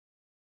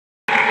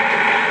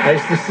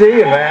Nice to see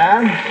you,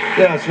 man.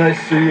 Yeah, it's nice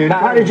to see you. Now,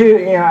 how did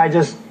you, I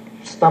just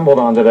stumbled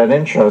onto that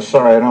intro.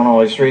 Sorry, I don't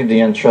always read the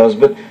intros,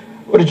 but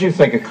what did you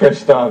think of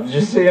Christoph? Did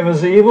you see him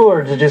as evil,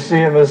 or did you see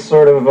him as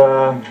sort of,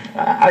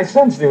 I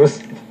sensed he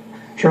was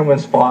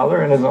Truman's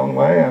father in his own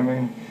way, I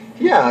mean.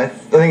 Yeah, I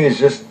think he's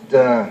just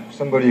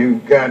somebody who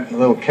got a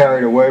little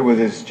carried away with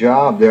his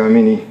job there. I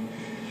mean,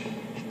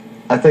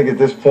 I think at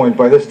this point,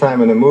 by this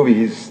time in the movie,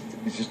 he's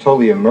just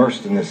totally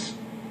immersed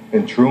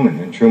in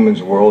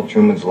Truman's world,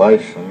 Truman's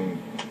life. I mean,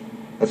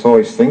 that's all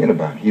he's thinking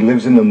about. He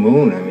lives in the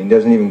moon. I mean, he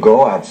doesn't even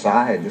go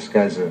outside. This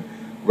guy's a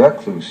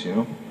recluse, you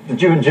know. Did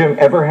you and Jim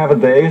ever have a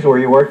days where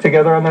you worked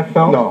together on that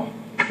film? No.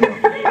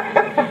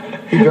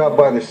 He dropped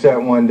by the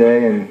set one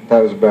day, and that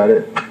was about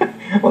it.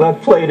 Well,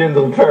 that played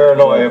into the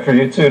paranoia for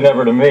you two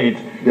never to meet.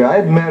 Yeah, I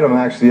had met him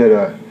actually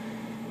at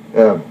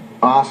a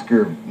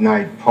Oscar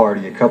night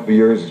party a couple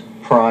years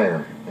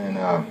prior, and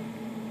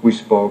we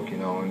spoke, you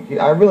know, and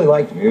I really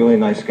liked him. He was a really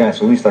nice guy,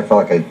 so at least I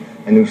felt like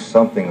I knew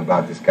something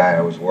about this guy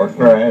I was working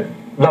with. Right.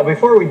 Now,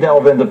 before we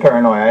delve into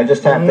Paranoia, I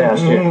just have to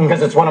ask you,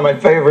 because it's one of my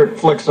favorite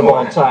flicks of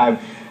all time,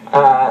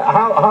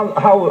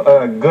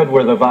 how good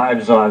were the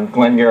vibes on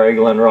Glengarry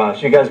Glen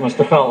Ross? You guys must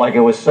have felt like it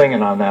was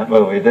singing on that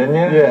movie, didn't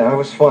you? Yeah, it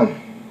was fun.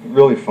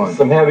 Really fun.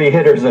 Some heavy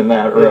hitters in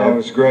that room. Yeah, it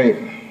was great.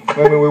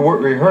 I mean, we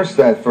rehearsed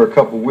that for a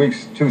couple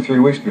weeks, 2-3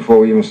 weeks before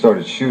we even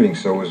started shooting,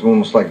 so it was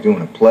almost like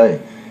doing a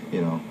play,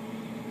 you know.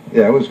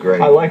 Yeah, it was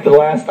great. I like the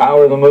last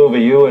hour of the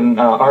movie. You and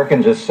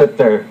Arkin just sit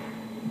there,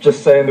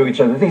 just saying to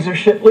each other, "These are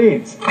shit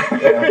leads."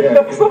 Yeah.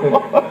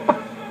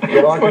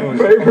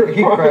 Arkin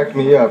he cracked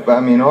me up. I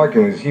mean,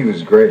 he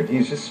was great.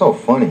 He's just so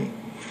funny.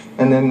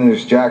 And then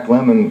there's Jack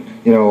Lemmon,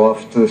 you know,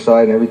 off to the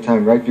side, and every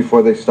time, right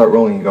before they start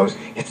rolling, he goes,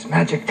 "It's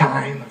magic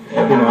time," you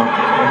know.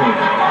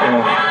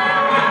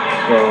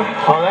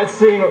 Oh, that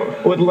scene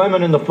with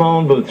Lemon in the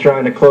phone booth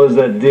trying to close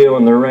that deal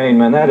in the rain,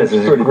 man, that is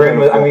pretty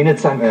grim. I mean,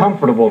 it's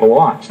uncomfortable to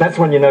watch. That's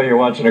when you know you're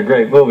watching a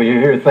great movie. You're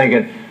here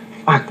thinking,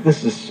 fuck,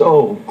 this is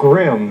so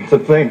grim to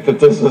think that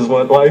this is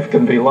what life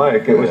can be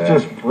like. It was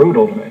just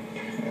brutal to me.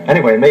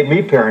 Anyway, it made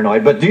me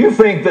paranoid. But do you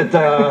think that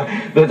the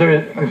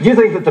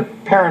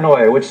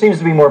paranoia, which seems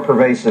to be more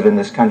pervasive in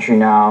this country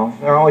now,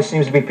 there always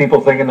seems to be people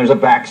thinking there's a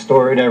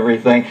backstory to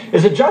everything.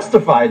 Is it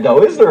justified,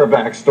 though? Is there a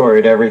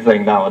backstory to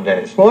everything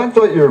nowadays? Well, I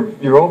thought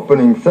your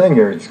opening thing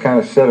here, it's kind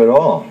of said it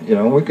all. You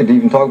know, we could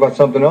even talk about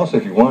something else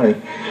if you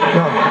wanted.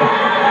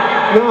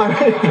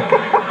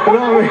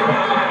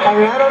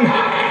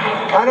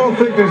 I don't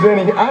think there's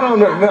any. I don't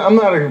know. I'm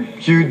not a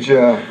huge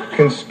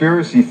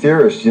conspiracy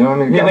theorist. You know what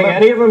I mean? You think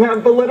any of them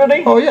have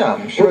validity? Oh yeah,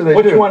 I'm sure they do.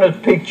 Which one has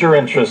piqued your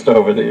interest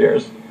over the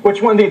years?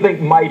 Which one do you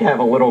think might have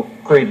a little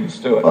credence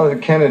to it? Well, the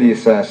Kennedy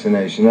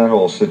assassination, that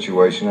whole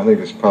situation. I think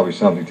there's probably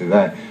something to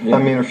that. Yeah. I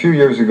mean, a few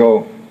years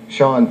ago,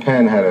 Sean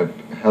Penn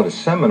held a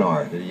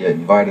seminar that he had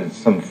invited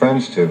some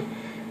friends to,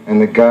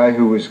 and the guy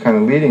who was kind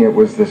of leading it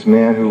was this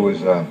man who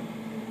was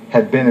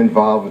had been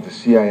involved with the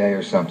CIA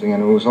or something,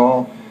 and it was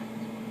all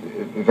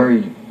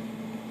very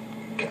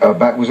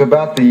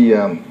about the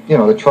you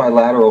know, the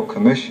Trilateral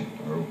Commission,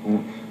 or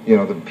who, you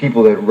know, the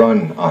people that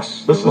run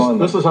us. This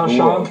is how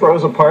Sean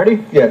throws a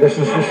party? Yeah, this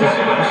is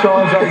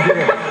Sean's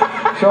idea.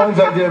 Sean's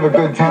idea of a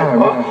good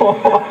time.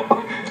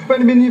 Yeah. But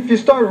I mean, if you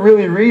start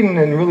really reading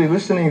and really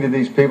listening to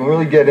these people,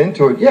 really get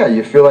into it, yeah,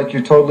 you feel like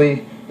it's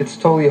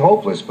totally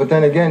hopeless. But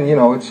then again, you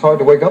know, it's hard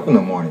to wake up in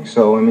the morning.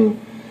 So I mean,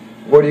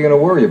 what are you going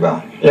to worry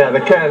about? Yeah,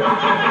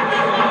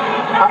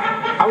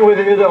 I'm with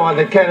you, though, on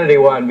the Kennedy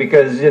one,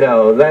 because, you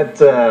know,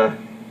 that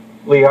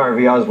Lee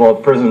Harvey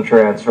Oswald prison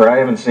transfer, I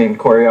haven't seen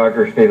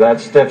choreography that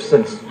stiff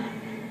since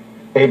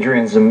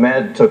Adrian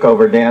Zemed took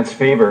over Dance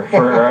Fever.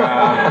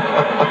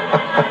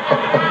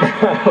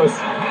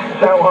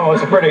 That one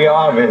was pretty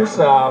obvious.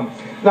 Now,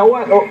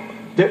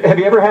 have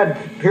you ever had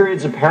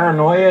periods of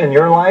paranoia in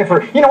your life?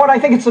 Or, you know what, I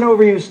think it's an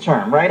overused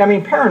term, right? I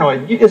mean,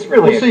 paranoid is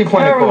really a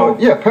clinical...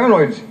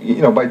 Paranoid,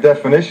 you know, by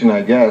definition,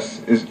 I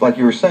guess, is, like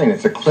you were saying,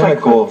 it's a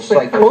clinical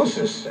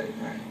psychosis.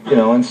 You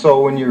know, and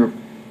so when you're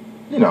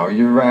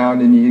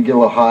around and you get a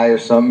little high or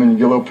something and you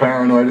get a little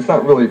paranoid, it's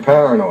not really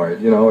paranoid,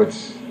 you know,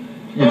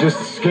 you're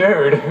just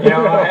scared. You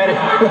know,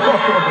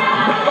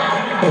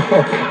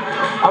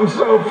 I'm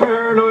so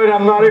paranoid,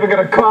 I'm not even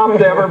going to cop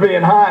to ever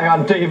being high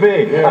on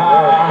TV.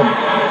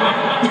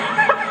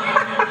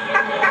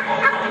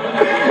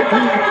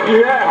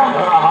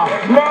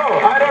 No,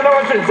 I don't know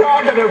what you're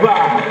talking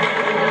about.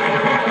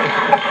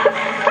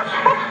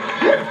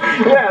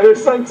 Yeah,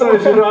 there's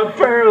sometimes you're not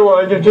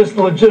paranoid, you're just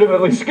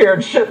legitimately scared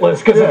shitless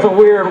because it's a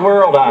weird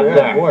world out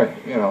there. Boy,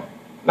 you know.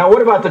 Now,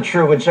 what about the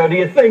Truman Show? Do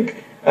you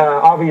think,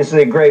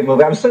 obviously a great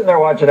movie, I'm sitting there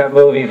watching that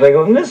movie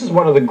thinking, this is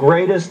one of the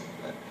greatest.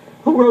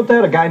 Who wrote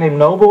that? A guy named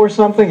Noble or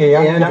something?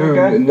 Andrew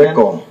guy?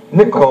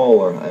 Nicole,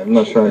 or I'm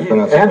not sure how you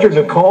pronounce it. Andrew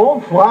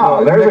Nicole? Wow,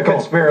 no, there's Nicole. A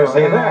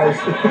conspiracy there.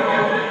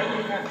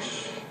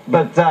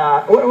 But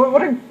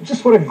what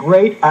a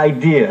great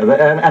idea.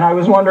 And I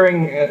was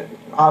wondering,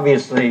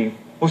 obviously,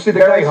 well, see,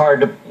 very hard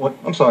to...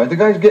 I'm sorry, the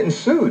guy's getting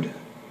sued.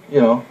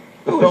 You know,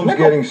 the film's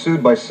getting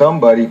sued by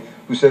somebody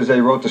who says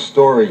they wrote the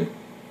story,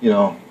 you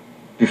know,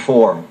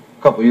 before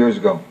a couple of years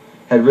ago,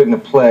 had written a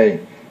play.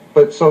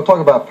 But so talk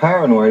about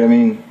paranoid. I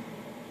mean,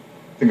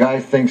 the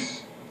guy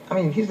thinks. I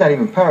mean, he's not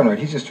even paranoid.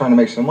 He's just trying to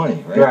make some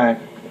money, right? Right.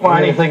 Well,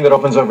 anything that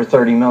opens over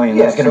 30 million,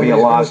 yeah, there's going to be a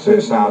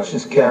lawsuit now. It's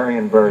just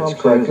carrying birds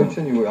cruising.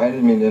 Continue. I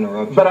didn't mean to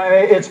interrupt you. But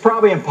it's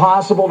probably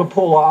impossible to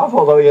pull off,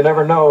 although you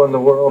never know in the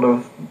world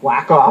of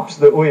black ops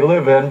that we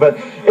live in. But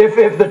if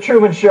the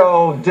Truman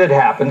Show did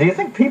happen, do you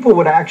think people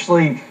would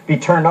actually be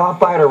turned off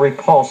by it or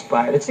repulsed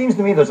by it? It seems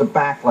to me there's a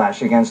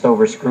backlash against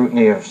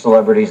over-scrutiny of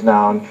celebrities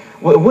now. And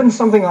wouldn't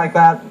something like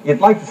that,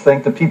 you'd like to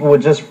think that people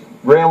would just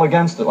rail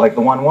against it like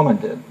the one woman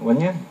did,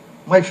 wouldn't you?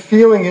 My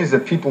feeling is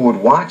that people would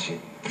watch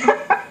it.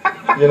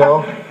 You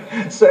know,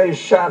 say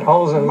shot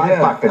holes in my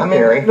fucking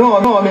theory. No, I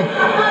mean,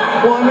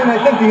 well, I mean, I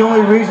think the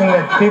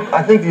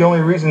only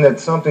reason that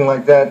something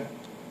like that,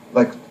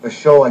 like a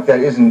show like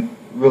that, doesn't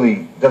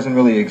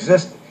really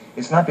exist.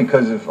 It's not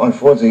because of,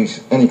 unfortunately,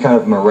 any kind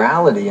of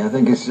morality. I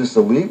think it's just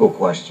a legal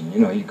question. You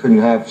know, you couldn't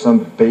have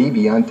some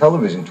baby on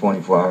television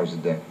 24 hours a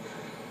day.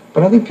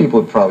 But I think people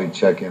would probably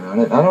check in on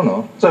it. I don't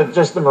know. So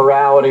just the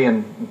morality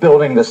in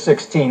building the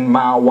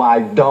 16-mile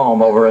wide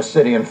dome over a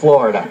city in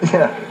Florida.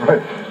 Yeah,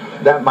 right.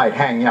 That might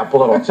hang you up a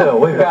little, too.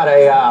 We've got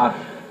a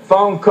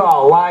phone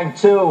call, line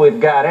 2. We've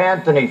got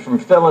Anthony from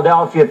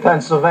Philadelphia,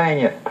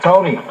 Pennsylvania.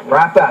 Tony,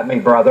 rap at me,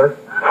 brother.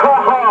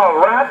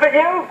 Oh, rap at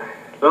you?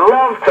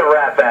 Love to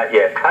rap at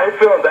you. How you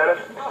feeling, Dennis?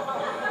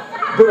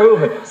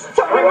 Groovy.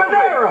 Tony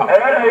Madero. Ed,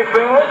 how you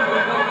feeling?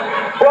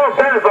 Well,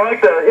 Dennis, I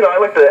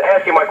like to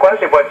ask you my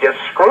question, but you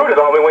screwed it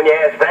on me when you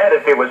asked that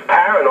if he was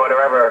paranoid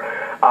or ever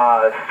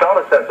felt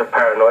a sense of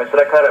paranoia, so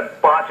that kind of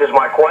botches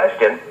my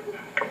question.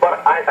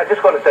 But I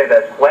just want to say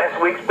this. Last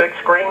week's big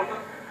screen,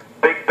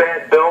 Big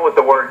Bad Bill with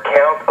the word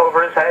count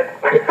over his head.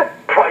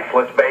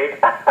 Priceless, babe.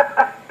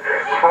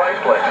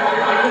 Priceless.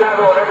 Have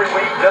it on every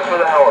week just for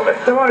the hell of it.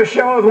 Doing a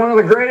show with one of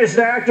the greatest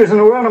actors in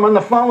the world. I'm on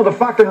the phone with the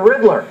fucking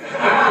Riddler.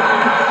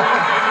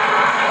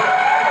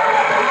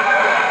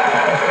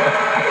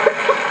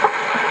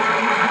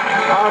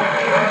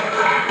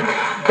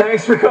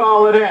 Thanks for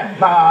calling in.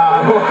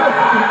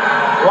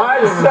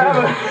 Line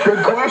 7.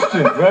 Good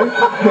question, right?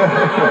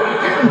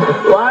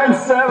 Line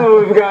 7,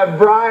 we've got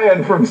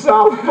Brian from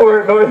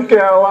Southport, North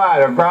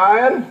Carolina.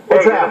 Brian,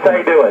 what's happening? How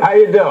you doing? How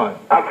you doing?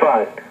 I'm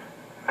fine.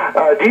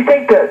 Do you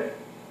think that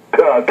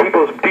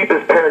people's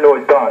deepest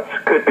paranoid thoughts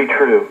could be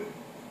true?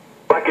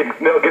 Like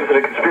Mel Gibson,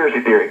 a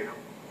conspiracy theory.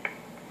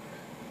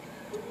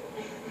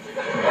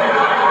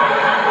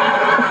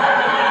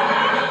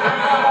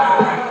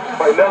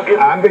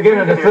 I'm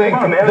beginning to think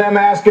them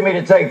asking me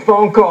to take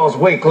phone calls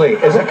weekly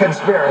is a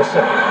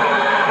conspiracy.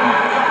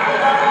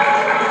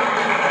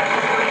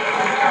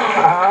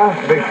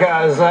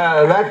 Because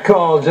that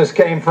call just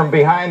came from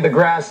behind the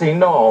grassy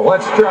knoll.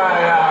 Let's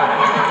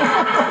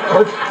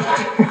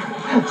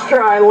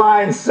try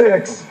line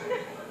 6.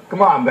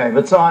 Come on, babe,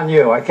 it's on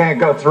you. I can't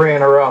go 3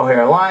 in a row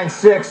here. Line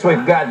 6,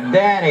 we've got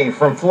Danny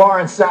from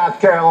Florence, South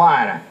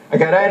Carolina. I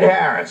got Ed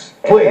Harris.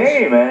 Please.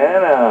 Hey,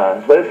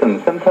 man.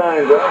 Listen,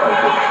 sometimes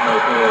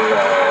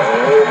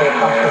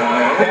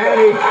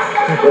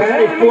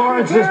Danny,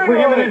 Florence is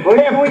preeminent What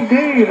pimp. can we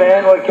do,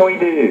 man? What can we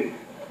do?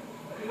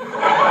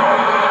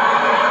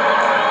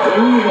 What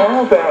do you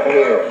have out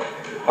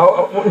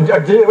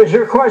here? Was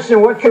your question,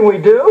 what can we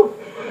do?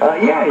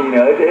 Yeah, you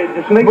know, it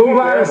just makes Move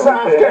out of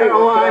South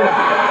Carolina.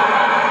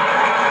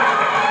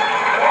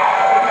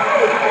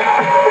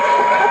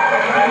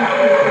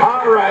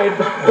 All right,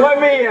 let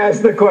me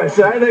ask the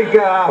question. I think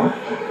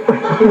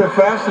They're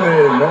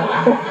fascinating, man.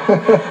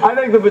 I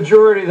think the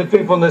majority of the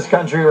people in this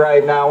country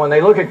right now, when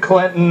they look at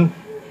Clinton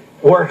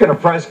working a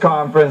press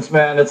conference,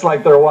 man, it's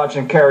like they're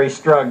watching Carrie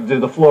Strug do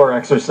the floor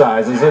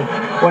exercises. And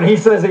when he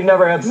says he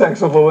never had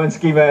sex with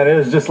Lewinsky, man, it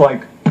is just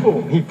like,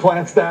 boom, he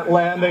plants that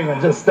landing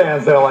and just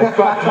stands there like,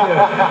 fuck you.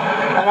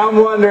 And I'm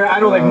wondering, I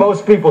don't think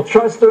most people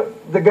trust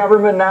the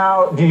government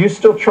now. Do you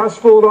still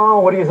trustful at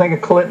all? What do you think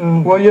of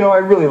Clinton? Well, you know, I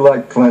really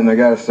like Clinton, I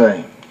gotta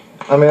say.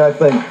 I mean, I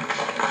think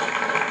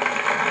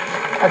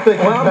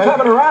well, I'm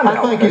coming around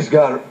now. I think he's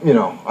got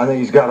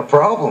a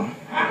problem,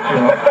 you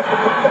know.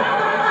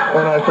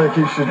 And I think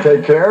he should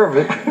take care of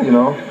it, you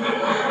know.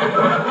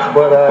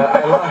 But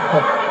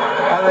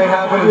I think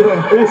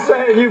having You're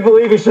saying you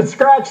believe he should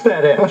scratch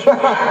that itch.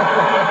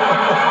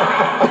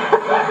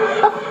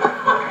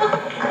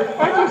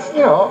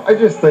 I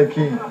just think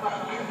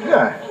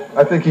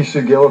I think he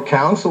should get a little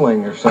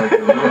counseling or something,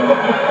 you know.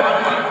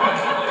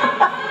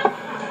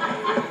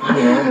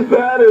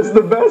 That is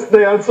the best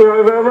answer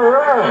I've ever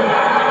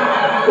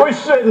heard. We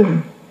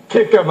shouldn't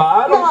kick him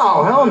out.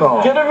 No, hell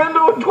no. Get him into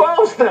a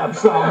 12-step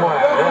somewhere.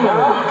 You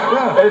know?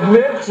 Yeah.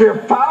 Admit you're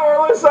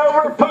powerless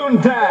over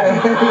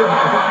poontang. There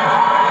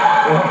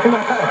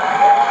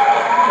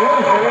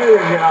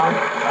you go.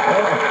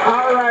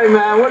 All right,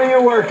 man. What are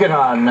you working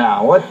on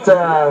now? What's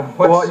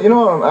Well, you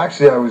know,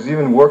 actually, I was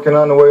even working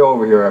on the way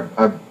over here.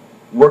 I'm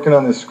working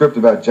on this script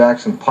about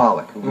Jackson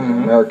Pollock, who was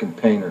an American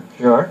painter.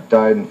 Sure.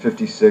 Died in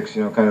 '56.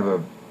 You know, kind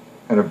of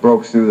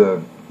broke through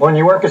the. When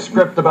you work a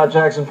script about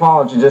Jackson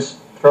Pollock, you just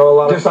throw a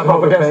lot of stuff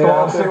up against the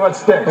wall and see what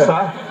sticks,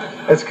 huh?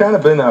 It's kind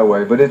of been that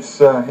way, but it's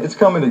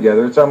coming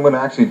together. I'm going to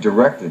actually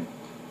direct it,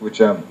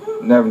 which I've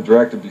never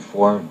directed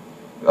before,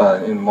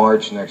 in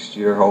March next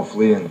year,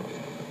 hopefully, and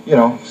you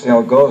know, see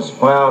how it goes.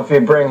 Well, if you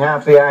bring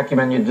half the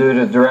acumen you do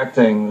to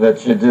directing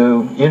that you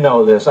do, you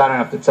know this. I don't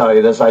have to tell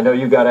you this. I know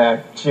you got to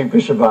act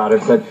sheepish about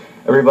it, but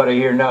everybody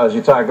here knows.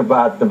 You talk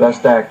about the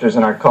best actors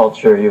in our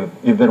culture.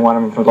 You've been one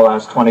of them for the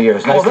last 20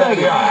 years. Nice to have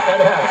you on.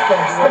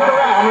 Stick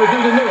around. We'll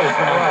do the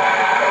news.